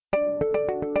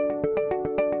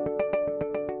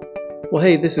Well,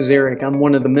 hey, this is Eric. I'm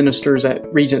one of the ministers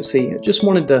at Regency. I just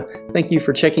wanted to thank you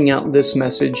for checking out this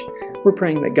message. We're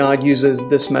praying that God uses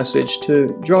this message to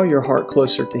draw your heart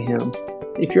closer to Him.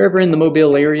 If you're ever in the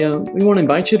Mobile area, we want to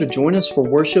invite you to join us for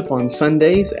worship on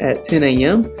Sundays at 10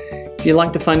 a.m. If you'd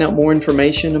like to find out more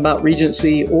information about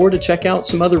Regency or to check out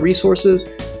some other resources,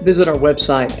 visit our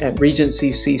website at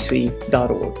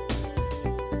regencycc.org.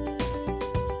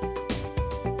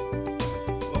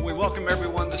 Well, we welcome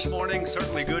everyone this morning.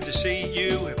 Certainly good to see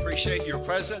you. Appreciate your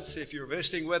presence. If you're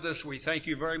visiting with us, we thank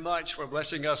you very much for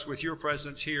blessing us with your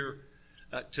presence here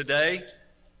today.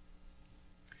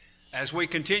 As we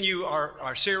continue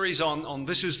our series on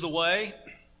This is the Way,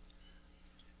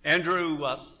 Andrew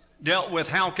dealt with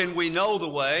how can we know the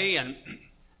way and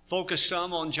focused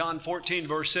some on John 14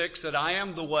 verse 6, that I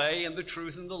am the way and the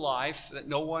truth and the life, that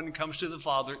no one comes to the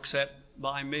Father except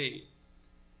by me.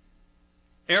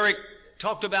 Eric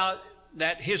talked about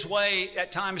that his way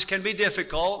at times can be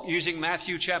difficult, using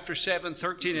Matthew chapter 7,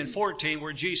 13 and 14,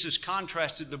 where Jesus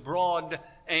contrasted the broad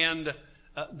and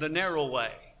the narrow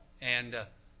way. And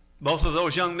both of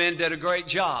those young men did a great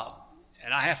job.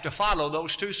 And I have to follow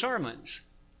those two sermons.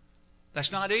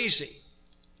 That's not easy.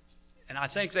 And I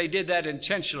think they did that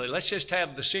intentionally. Let's just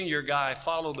have the senior guy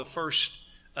follow the first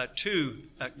two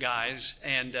guys.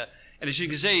 And as you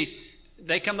can see,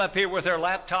 they come up here with their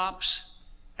laptops,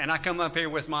 and I come up here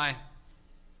with my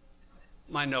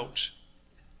notes.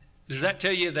 Does that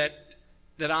tell you that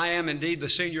I am indeed the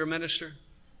senior minister?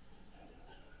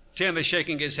 Tim is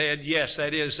shaking his head. Yes,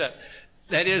 that is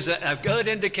a good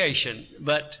indication.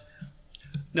 But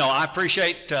no, I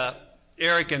appreciate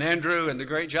Eric and Andrew and the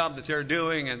great job that they're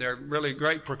doing, and they're really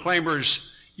great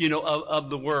proclaimers, of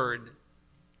the Word.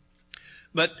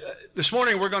 But this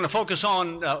morning we're going to focus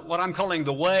on what I'm calling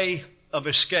the way of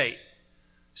escape.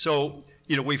 So,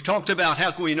 we've talked about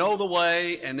how can we know the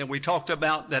way, and then we talked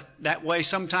about that way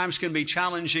sometimes can be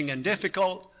challenging and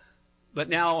difficult, but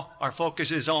now our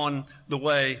focus is on the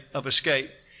way of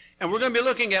escape. And we're going to be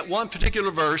looking at one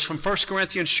particular verse from 1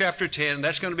 Corinthians chapter 10.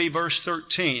 That's going to be verse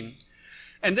 13.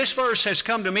 And this verse has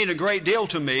come to mean a great deal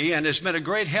to me and has been a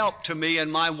great help to me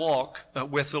in my walk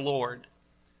with the Lord.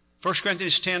 1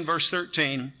 Corinthians 10 verse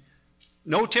 13.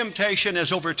 No temptation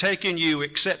has overtaken you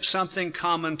except something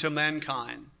common to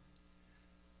mankind.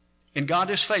 And God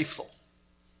is faithful.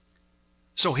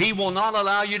 So He will not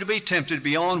allow you to be tempted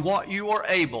beyond what you are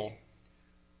able,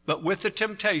 but with the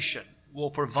temptation will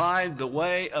provide the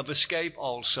way of escape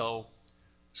also,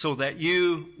 so that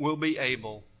you will be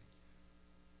able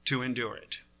to endure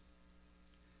it.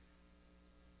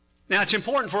 Now, it's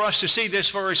important for us to see this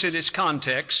verse in its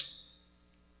context.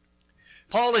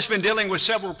 Paul has been dealing with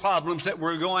several problems that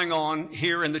were going on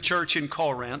here in the church in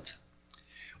Corinth.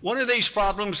 One of these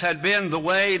problems had been the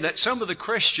way that some of the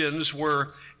Christians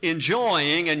were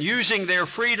enjoying and using their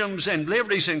freedoms and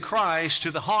liberties in Christ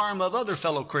to the harm of other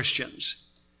fellow Christians.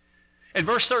 And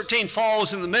verse 13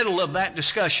 falls in the middle of that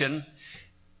discussion.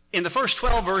 In the first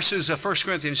 12 verses of 1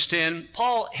 Corinthians 10,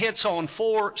 Paul hits on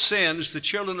 4 sins the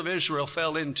children of Israel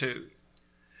fell into.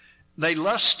 They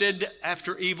lusted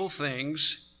after evil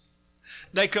things.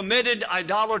 They committed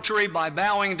idolatry by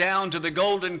bowing down to the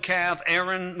golden calf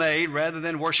Aaron made rather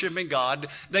than worshiping God.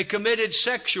 They committed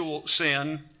sexual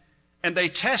sin, and they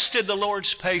tested the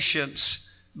Lord's patience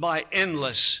by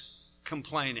endless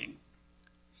complaining.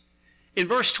 In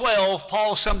verse 12,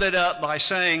 Paul summed it up by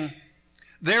saying,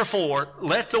 therefore,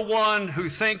 let the one who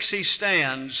thinks he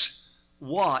stands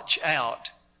watch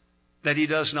out that he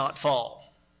does not fall.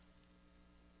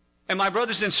 And my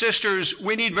brothers and sisters,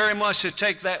 we need very much to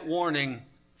take that warning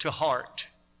to heart.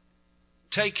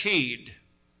 Take heed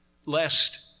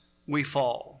lest we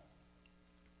fall.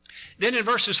 Then in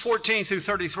verses 14 through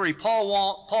 33,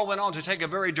 Paul went on to take a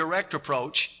very direct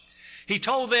approach. He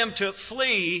told them to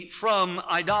flee from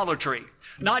idolatry,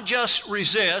 not just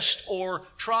resist or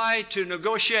try to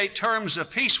negotiate terms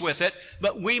of peace with it,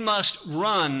 but we must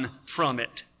run from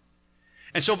it.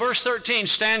 And so verse 13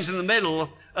 stands in the middle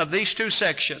of these two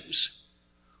sections.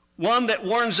 One that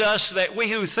warns us that we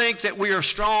who think that we are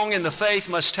strong in the faith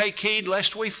must take heed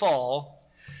lest we fall,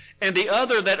 and the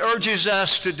other that urges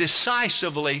us to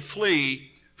decisively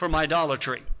flee from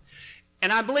idolatry.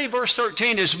 And I believe verse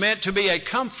 13 is meant to be a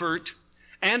comfort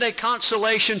and a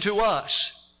consolation to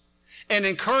us, an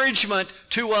encouragement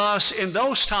to us in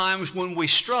those times when we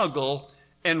struggle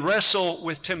and wrestle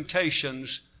with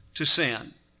temptations to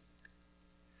sin.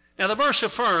 Now, the verse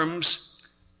affirms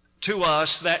to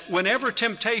us that whenever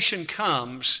temptation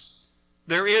comes,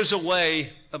 there is a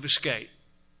way of escape.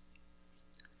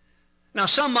 Now,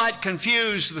 some might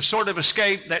confuse the sort of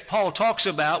escape that Paul talks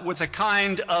about with a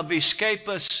kind of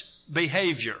escapist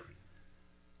behavior.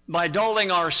 by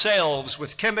dulling ourselves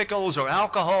with chemicals or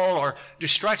alcohol or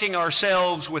distracting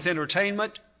ourselves with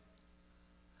entertainment.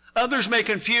 Others may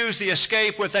confuse the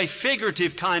escape with a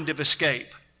figurative kind of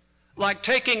escape, like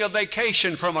taking a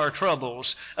vacation from our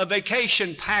troubles, a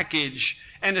vacation package,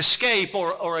 an escape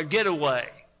or a getaway.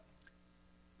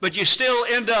 But you still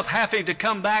end up having to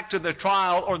come back to the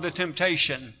trial or the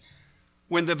temptation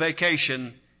when the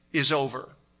vacation is over.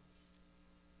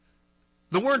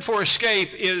 The word for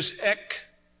escape is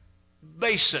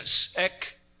ekbasis,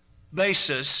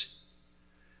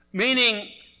 meaning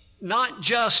not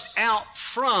just out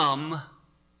from,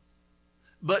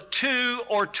 but to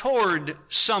or toward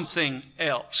something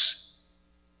else.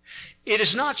 It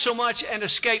is not so much an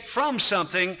escape from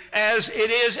something as it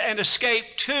is an escape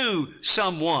to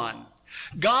someone.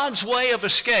 God's way of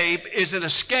escape is an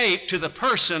escape to the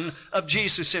person of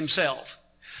Jesus himself.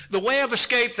 The way of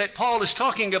escape that Paul is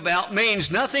talking about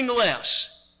means nothing less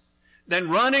than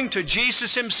running to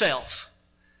Jesus himself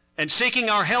and seeking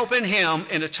our help in him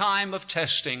in a time of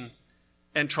testing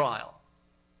and trial.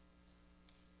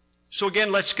 So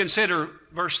again, let's consider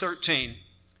verse 13.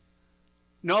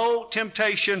 No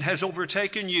temptation has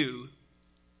overtaken you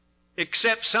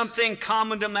except something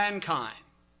common to mankind.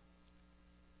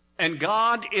 And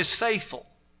God is faithful.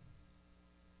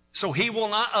 So he will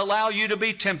not allow you to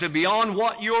be tempted beyond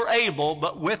what you're able,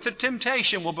 but with the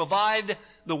temptation will provide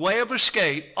the way of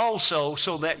escape also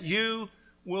so that you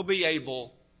will be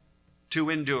able to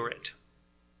endure it.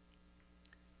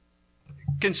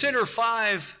 Consider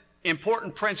 5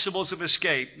 important principles of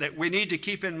escape that we need to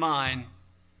keep in mind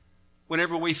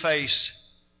whenever we face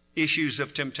issues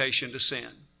of temptation to sin.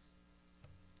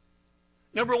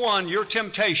 Number 1, your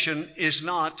temptation is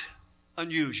not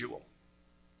unusual.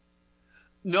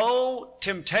 No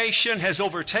temptation has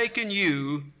overtaken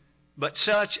you but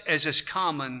such as is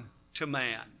common to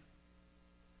man.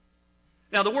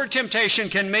 Now, the word temptation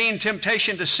can mean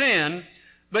temptation to sin,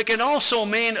 but can also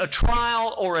mean a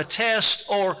trial or a test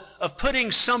or of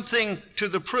putting something to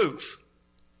the proof.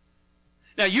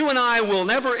 Now, you and I will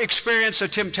never experience a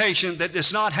temptation that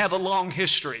does not have a long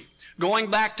history, going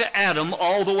back to Adam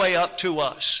all the way up to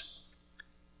us.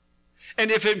 And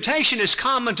if temptation is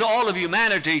common to all of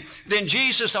humanity, then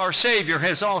Jesus, our Savior,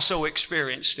 has also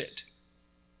experienced it.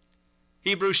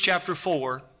 Hebrews chapter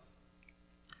 4.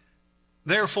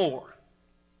 Therefore,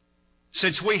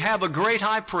 since we have a great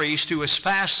high priest who has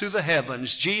passed through the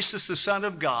heavens, Jesus the Son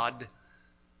of God,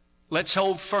 let's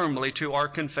hold firmly to our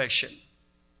confession.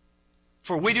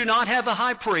 For we do not have a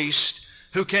high priest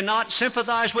who cannot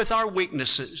sympathize with our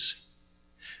weaknesses,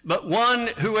 but one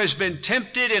who has been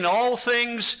tempted in all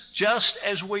things just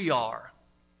as we are,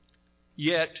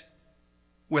 yet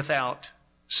without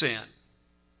sin.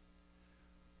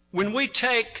 When we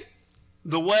take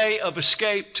the way of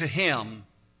escape to him,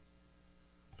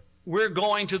 we're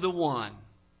going to the one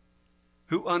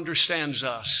who understands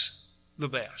us the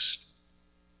best.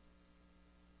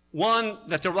 One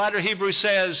that the writer of Hebrews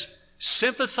says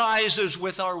sympathizes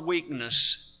with our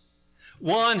weakness.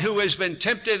 One who has been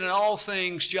tempted in all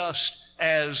things just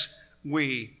as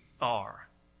we are.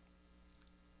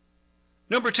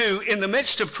 Number 2, in the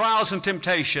midst of trials and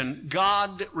temptation,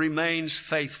 God remains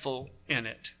faithful in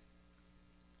it.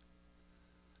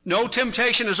 No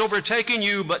temptation has overtaken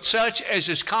you but such as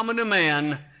is common to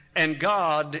man, and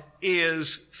God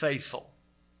is faithful.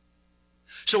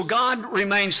 So God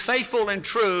remains faithful and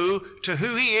true to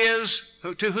who he is,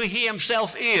 to who he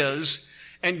himself is,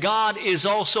 and God is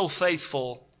also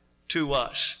faithful to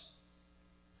us.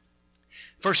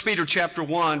 1 Peter chapter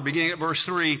 1, beginning at verse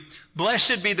 3,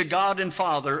 Blessed be the God and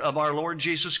Father of our Lord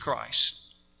Jesus Christ.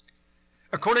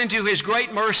 According to his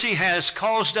great mercy has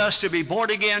caused us to be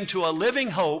born again to a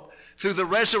living hope through the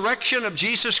resurrection of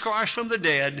Jesus Christ from the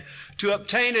dead, to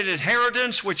obtain an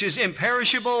inheritance which is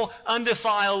imperishable,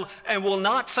 undefiled, and will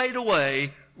not fade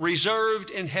away, reserved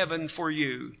in heaven for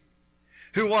you,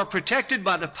 who are protected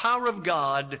by the power of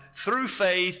God through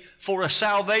faith for a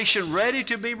salvation ready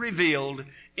to be revealed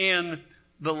in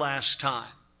the last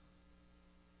time.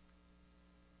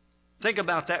 Think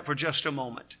about that for just a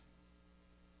moment.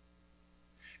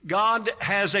 God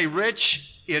has a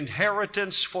rich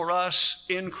inheritance for us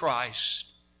in Christ,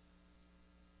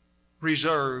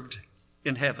 reserved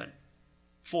in heaven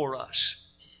for us.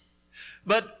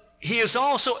 But he is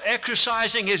also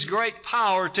exercising his great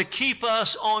power to keep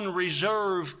us on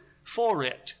reserve for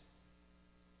it.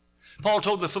 Paul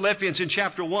told the Philippians in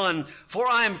chapter 1, For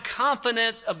I am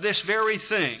confident of this very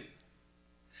thing,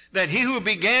 that he who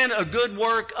began a good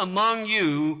work among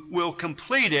you will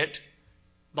complete it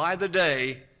by the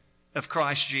day of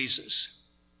Christ Jesus.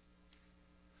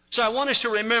 So I want us to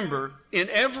remember, in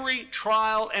every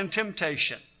trial and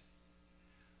temptation,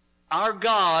 our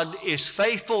God is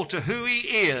faithful to who He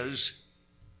is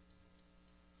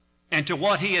and to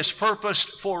what He has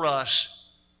purposed for us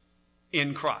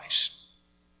in Christ.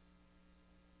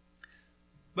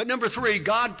 But number 3,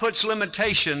 God puts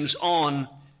limitations on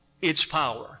its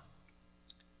power.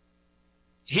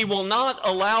 He will not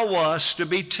allow us to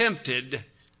be tempted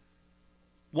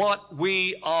what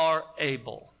we are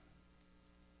able.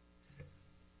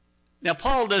 Now,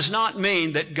 Paul does not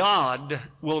mean that God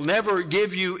will never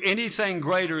give you anything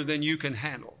greater than you can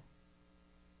handle.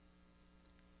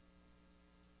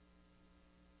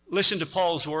 Listen to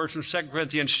Paul's words in 2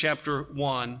 Corinthians chapter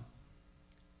 1.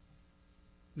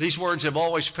 These words have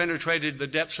always penetrated the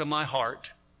depths of my heart.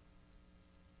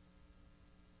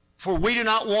 For we do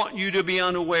not want you to be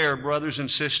unaware, brothers and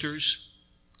sisters,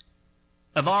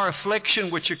 of our affliction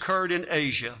which occurred in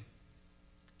Asia,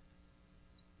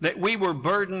 that we were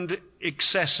burdened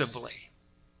excessively,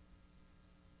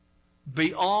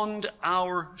 beyond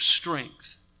our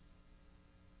strength,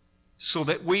 so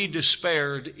that we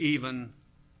despaired even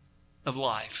of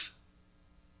life.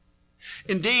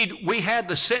 Indeed, we had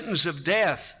the sentence of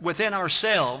death within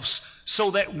ourselves,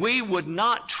 so that we would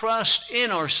not trust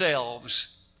in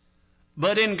ourselves,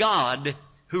 but in God,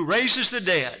 who raises the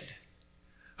dead,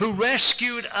 who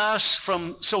rescued us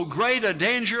from so great a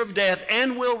danger of death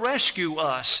and will rescue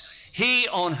us, He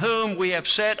on whom we have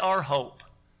set our hope,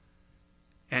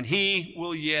 and He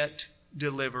will yet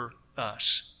deliver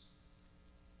us.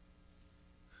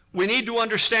 We need to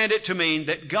understand it to mean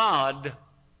that God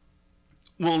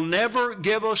will never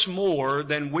give us more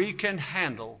than we can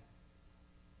handle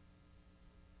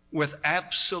with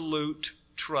absolute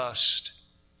trust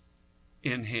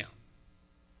in Him.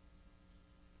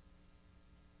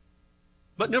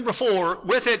 But number 4,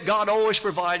 with it, God always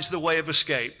provides the way of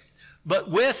escape. But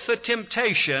with the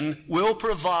temptation will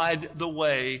provide the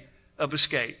way of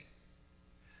escape.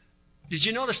 Did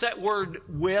you notice that word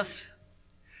with?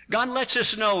 God lets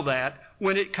us know that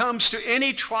when it comes to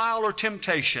any trial or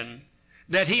temptation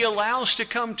that He allows to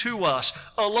come to us,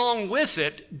 along with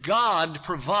it, God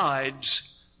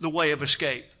provides the way of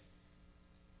escape.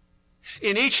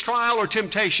 In each trial or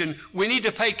temptation, we need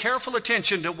to pay careful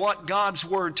attention to what God's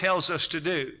Word tells us to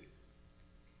do.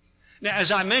 Now,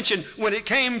 as I mentioned, when it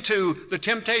came to the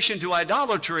temptation to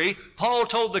idolatry, Paul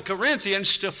told the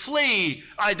Corinthians to flee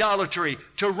idolatry,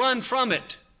 to run from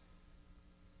it.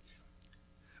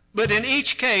 But in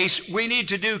each case, we need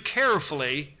to do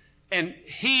carefully and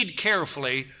heed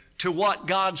carefully to what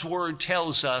God's Word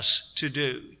tells us to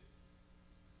do.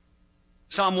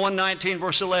 Psalm 119,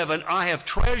 verse 11, I have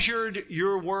treasured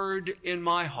your word in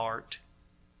my heart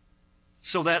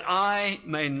so that I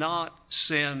may not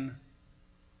sin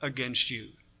against you.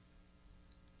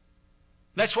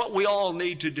 That's what we all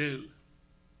need to do,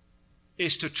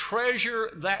 is to treasure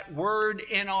that word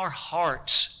in our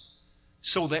hearts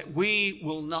so that we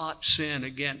will not sin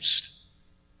against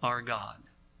our God.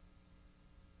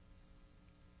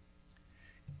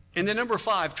 And then number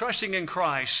 5, trusting in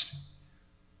Christ,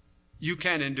 you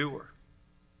can endure.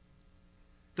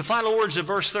 The final words of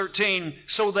verse 13,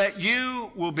 so that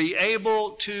you will be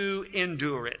able to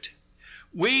endure it.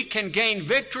 We can gain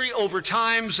victory over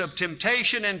times of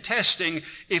temptation and testing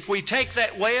if we take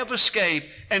that way of escape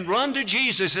and run to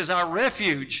Jesus as our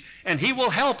refuge, and He will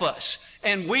help us,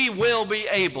 and we will be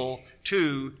able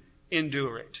to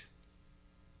endure it.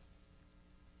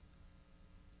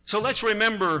 So let's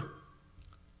remember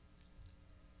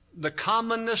the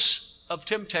commonness of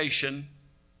temptation,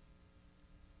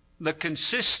 the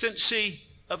consistency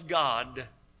of God,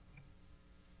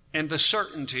 and the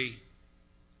certainty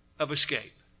of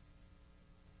escape.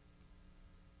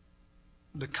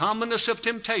 The commonness of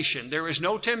temptation. There is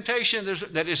no temptation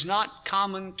that is not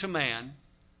common to man.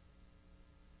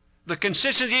 The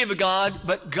consistency of God,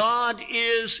 but God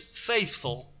is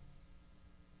faithful.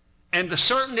 And the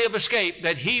certainty of escape,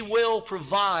 that He will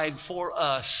provide for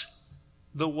us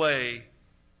the way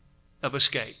of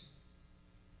escape.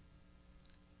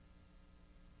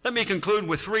 Let me conclude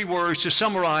with 3 words to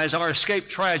summarize our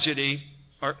escape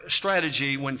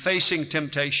strategy when facing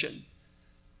temptation.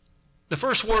 The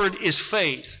first word is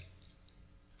faith.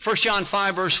 1 John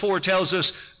 5 verse 4 tells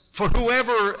us, for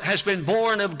whoever has been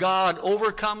born of God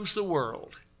overcomes the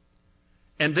world.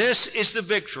 And this is the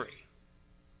victory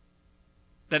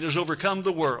that has overcome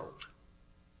the world,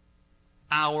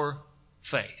 our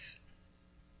faith.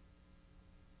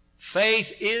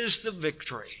 Faith is the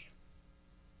victory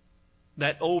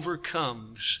that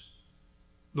overcomes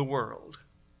the world.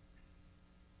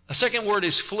 A second word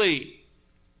is flee.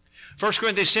 1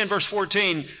 Corinthians 10 verse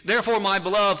 14, therefore, my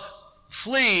beloved,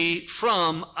 flee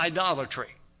from idolatry.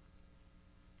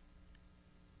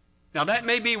 Now that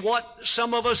may be what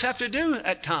some of us have to do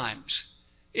at times,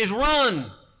 is run.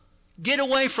 Get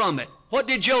away from it. What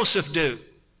did Joseph do?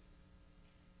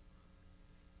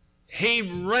 He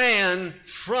ran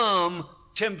from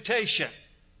temptation.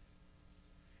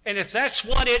 And if that's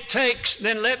what it takes,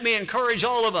 then let me encourage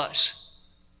all of us.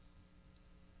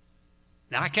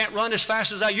 Now, I can't run as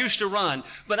fast as I used to run,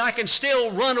 but I can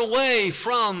still run away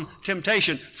from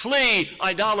temptation. Flee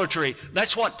idolatry.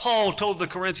 That's what Paul told the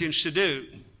Corinthians to do.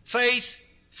 Faith,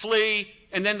 flee,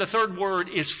 and then the third word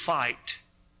is fight.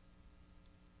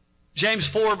 James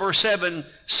 4 verse 7,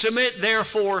 submit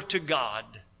therefore to God.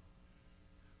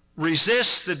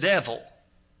 Resist the devil,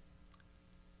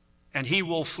 and he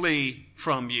will flee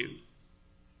from you.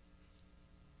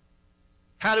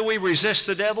 How do we resist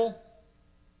the devil?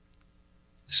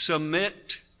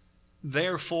 Submit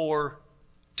therefore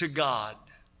to God.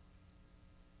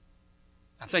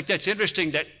 I think that's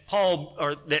interesting that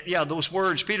those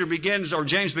words,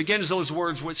 James begins those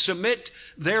words with submit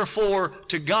therefore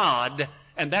to God,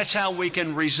 and that's how we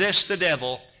can resist the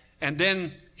devil, and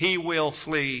then he will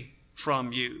flee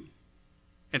from you.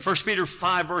 In 1 Peter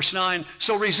 5 verse 9,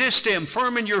 so resist him,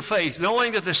 firm in your faith,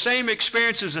 knowing that the same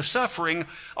experiences of suffering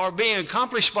are being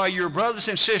accomplished by your brothers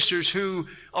and sisters who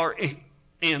are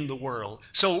in the world.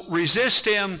 So resist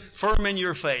him, firm in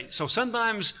your faith. So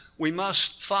sometimes we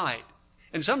must fight.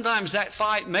 And sometimes that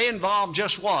fight may involve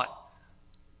just what?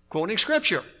 Quoting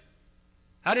Scripture.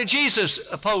 How did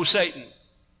Jesus oppose Satan?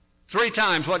 3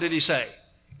 times, what did he say?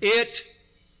 It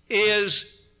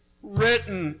is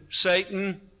written,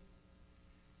 Satan.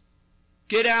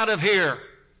 Get out of here.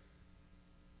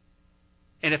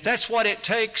 And if that's what it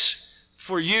takes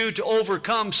for you to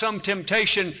overcome some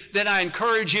temptation, then I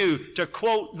encourage you to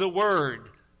quote the Word.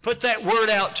 Put that Word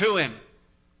out to him.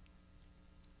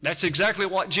 That's exactly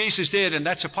what Jesus did, and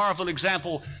that's a powerful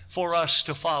example for us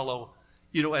to follow,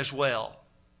 as well.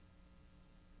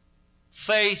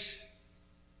 Faith,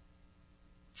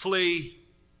 flee,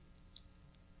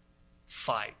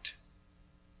 fight.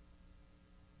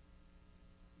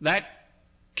 That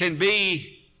can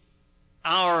be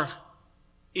our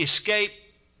escape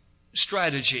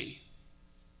strategy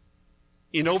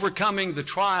in overcoming the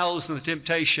trials and the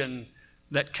temptation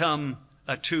that come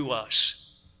to us.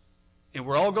 And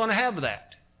we're all going to have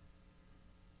that.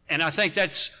 And I think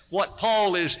that's what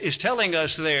Paul is telling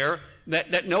us there,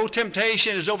 that no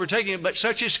temptation is overtaking it, but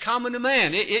such is common to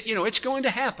man. It's going to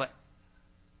happen.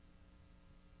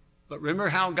 But remember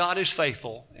how God is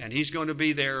faithful, and he's going to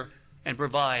be there and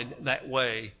provide that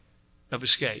way of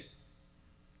escape.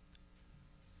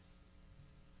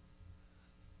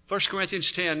 1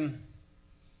 Corinthians 10,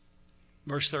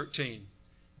 verse 13.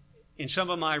 In some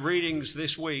of my readings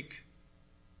this week,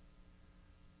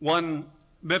 one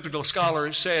biblical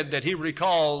scholar said that he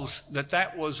recalls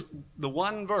that was the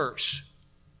one verse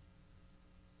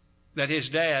that his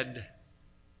dad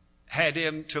had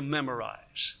him to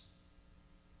memorize.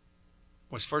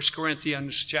 Was 1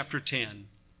 Corinthians chapter 10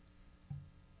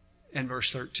 and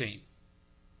verse 13.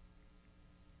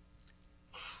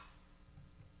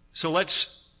 So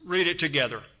let's read it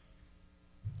together.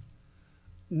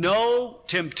 No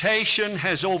temptation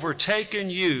has overtaken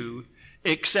you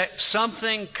except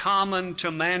something common to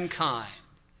mankind.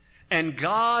 And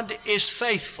God is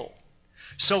faithful,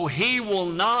 so he will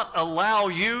not allow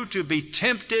you to be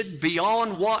tempted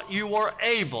beyond what you are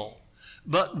able,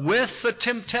 but with the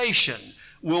temptation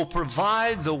will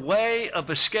provide the way of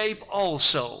escape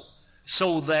also,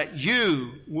 so that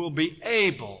you will be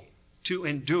able to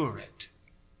endure it.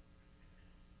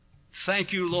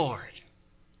 Thank you, Lord,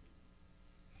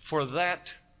 for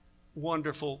that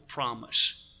wonderful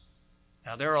promise.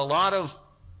 Now, there are a lot of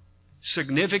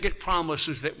significant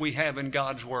promises that we have in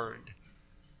God's Word.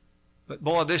 But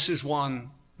boy, this is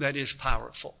one that is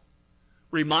powerful,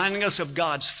 reminding us of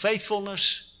God's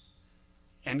faithfulness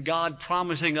and God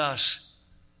promising us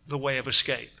the way of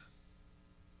escape.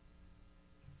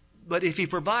 But if he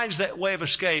provides that way of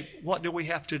escape, what do we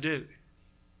have to do?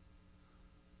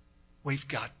 We've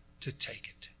got to take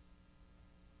it.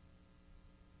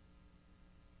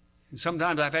 And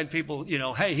sometimes I've had people,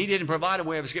 hey, he didn't provide a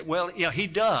way of escape. Well, he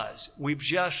does. We've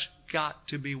just got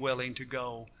to be willing to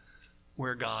go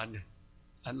where God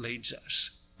leads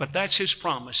us. But that's his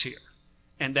promise here,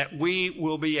 and that we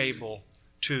will be able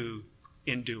to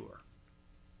endure.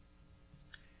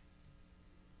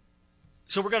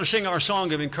 So we're going to sing our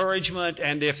song of encouragement,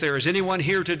 and if there is anyone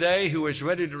here today who is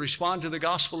ready to respond to the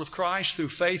gospel of Christ through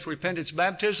faith, repentance,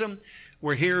 baptism,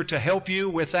 we're here to help you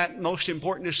with that most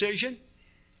important decision.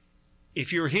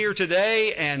 If you're here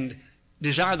today and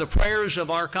desire the prayers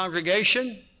of our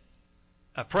congregation,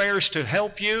 prayers to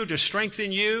help you, to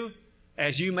strengthen you,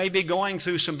 as you may be going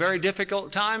through some very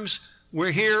difficult times,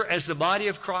 we're here as the body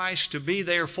of Christ to be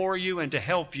there for you and to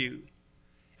help you.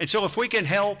 And so if we can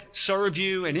help serve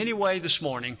you in any way this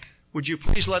morning, would you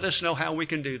please let us know how we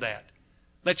can do that?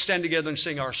 Let's stand together and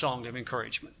sing our song of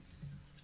encouragement.